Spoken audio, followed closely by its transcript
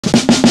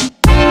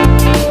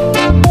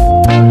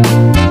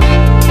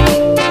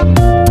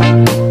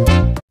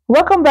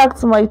Welcome back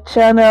to my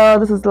channel.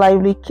 This is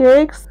Lively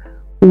Cakes.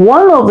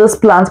 One of these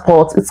plant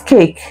pots is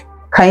cake.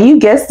 Can you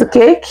guess the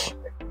cake?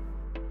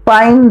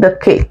 Find the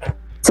cake.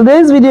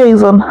 Today's video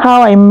is on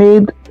how I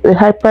made a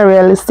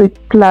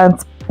hyper-realistic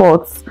plant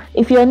pot.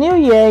 If you're new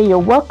here, you're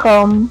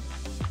welcome.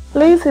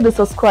 Please hit the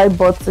subscribe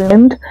button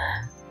and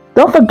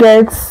don't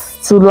forget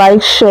to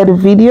like, share the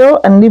video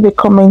and leave a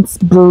comment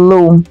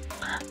below.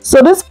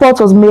 So this pot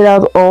was made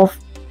out of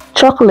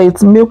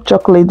chocolate, milk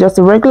chocolate, just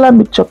a regular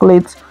milk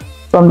chocolate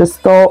from the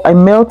store. I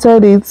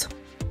melted it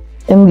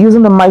and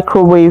using the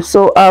microwave.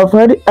 So I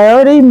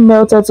already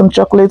melted some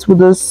chocolate with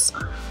this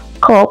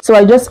cup, so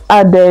I just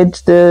added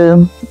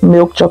the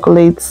milk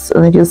chocolates,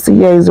 and you can see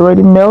here it's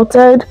already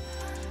melted.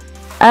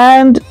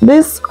 And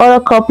this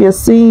other cup you're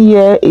seeing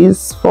here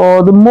is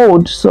for the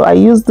mold, so I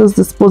used this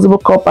disposable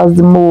cup as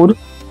the mold.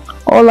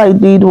 All I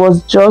did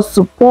was just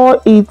to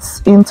pour it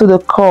into the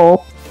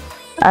cup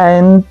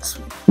and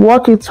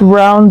work it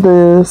around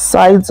the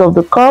sides of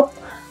the cup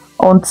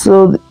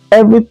until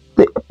every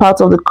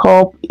part of the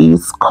cup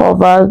is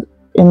covered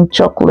in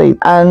chocolate.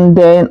 And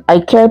then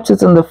I kept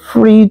it in the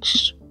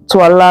fridge to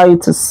allow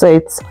it to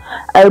set.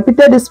 I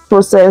repeated this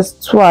process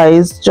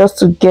twice just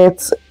to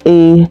get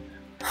a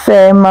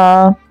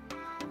firmer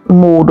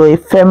mold or a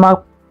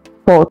firmer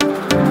pot.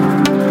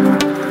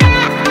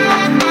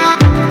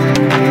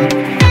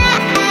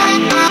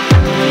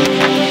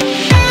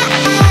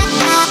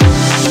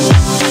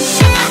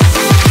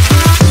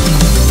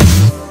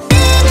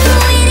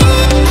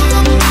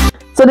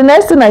 So the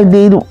next thing I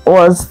did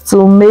was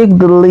to make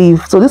the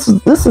leaf. So this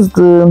was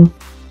the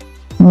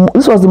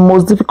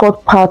most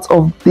difficult part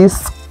of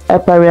this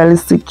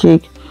hyper-realistic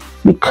cake,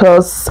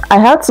 because I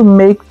had to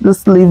make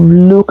this leaf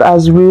look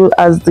as real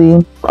as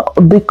the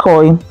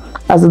decor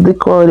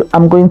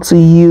I'm going to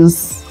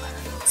use.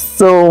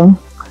 So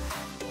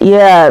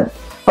yeah,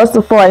 first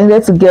of all I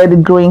needed to get the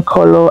green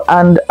color,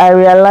 and I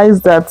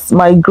realized that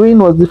my green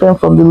was different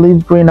from the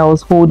leaf green I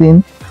was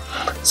holding.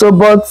 So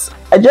but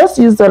I just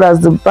used that as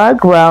the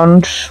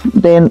background.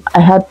 Then I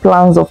had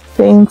plans of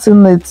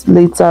painting it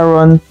later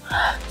on.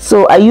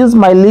 So I used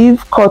my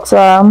leaf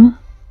cutter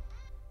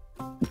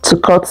to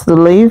cut the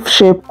leaf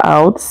shape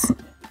out.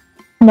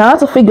 Now I have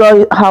to figure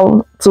out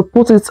how to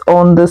put it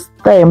on the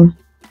stem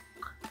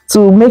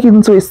to make it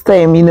into a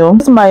stem, you know.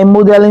 Use my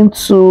modeling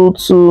tool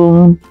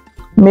to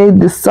make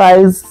the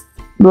size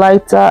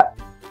lighter.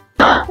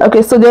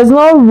 Okay, so there's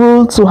no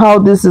rule to how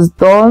this is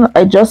done.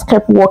 I just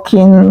kept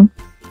working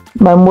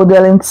my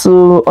modeling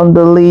tool on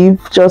the leaf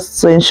just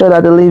to ensure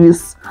that the leaf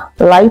is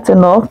light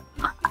enough.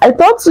 I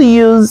thought to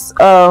use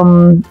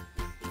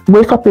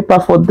wafer paper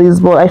for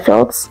this, but I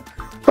felt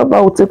that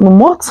would take me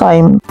more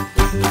time.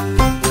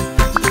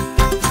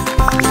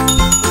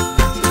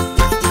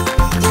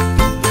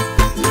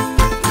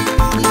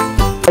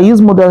 I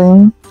use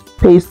modeling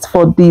paste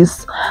for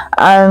this,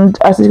 and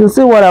as you can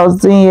see what I was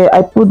doing here, I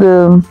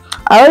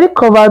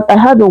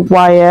had the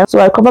wire, so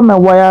I covered my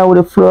wire with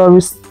a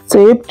florist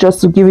tape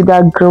just to give it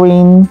that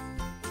green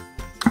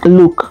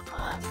look.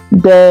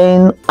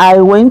 Then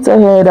I went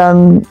ahead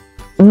and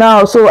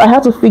so I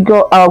had to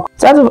figure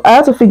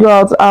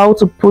out how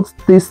to put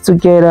this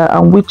together,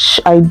 and which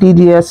I did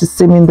here as you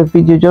see me in the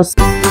video. Just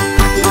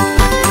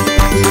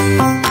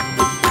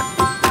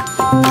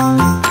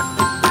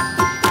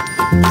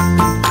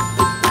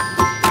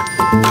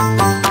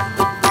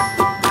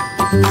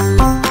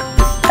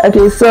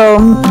okay, so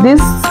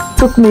this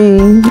took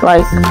me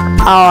like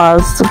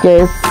hours to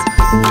get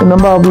the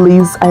number of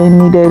leaves I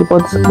needed,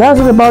 but that's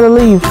it about the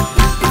leaf.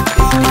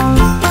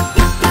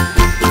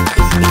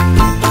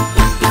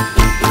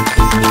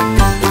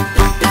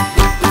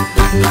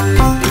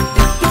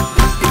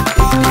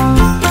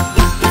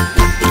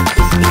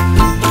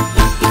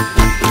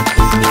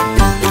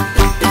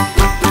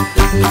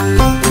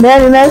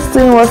 Then the next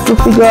thing was to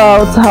figure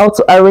out how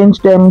to arrange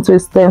them into a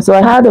stem. So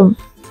I had a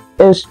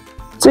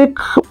thick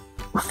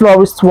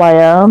florist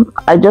wire.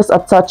 I just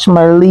attached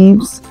my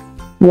leaves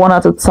one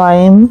at a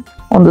time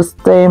on the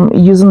stem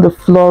using the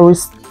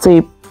florist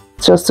tape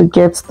just to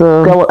get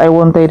what I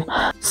wanted.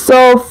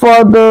 So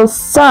for the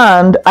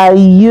sand, I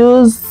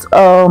used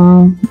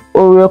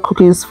Oreo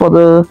cookies for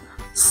the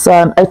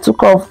sand. I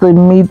took off the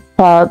mid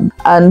part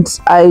and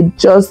I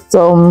just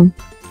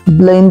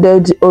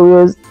blended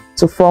Oreos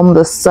to form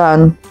the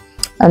sand,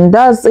 and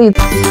that's it.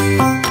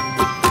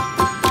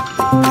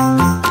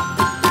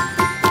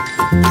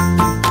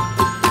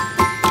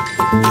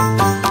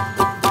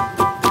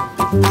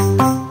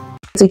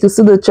 So you can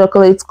see the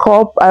chocolate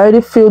cup. I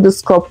already filled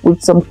this cup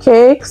with some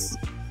cakes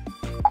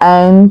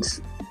and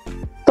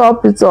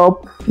top it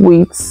up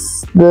with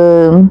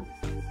the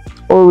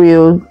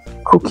Oreo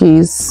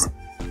cookies,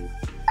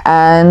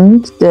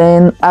 and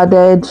then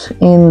added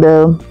in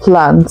the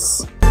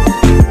plants.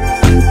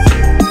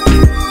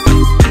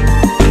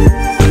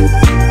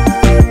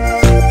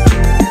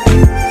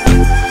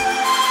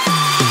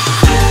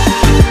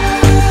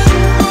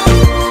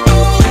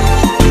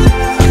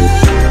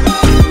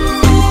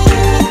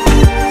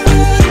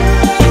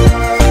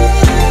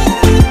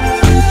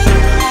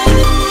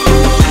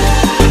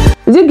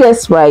 you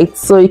guess right?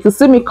 So you can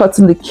see me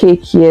cutting the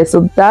cake here.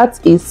 So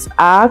that is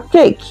our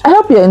cake. I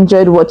hope you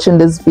enjoyed watching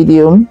this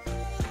video.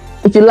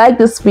 If you like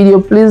this video,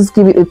 please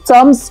give it a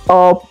thumbs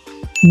up.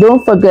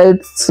 Don't forget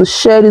to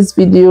share this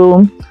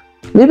video.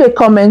 Leave a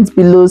comment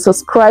below.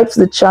 Subscribe to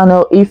the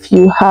channel if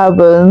you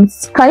haven't.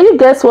 Can you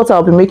guess what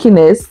I'll be making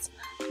next?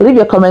 Leave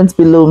your comments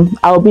below.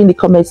 I'll be in the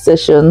comment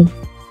section.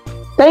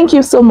 Thank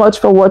you so much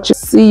for watching.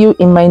 See you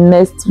in my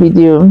next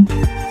video.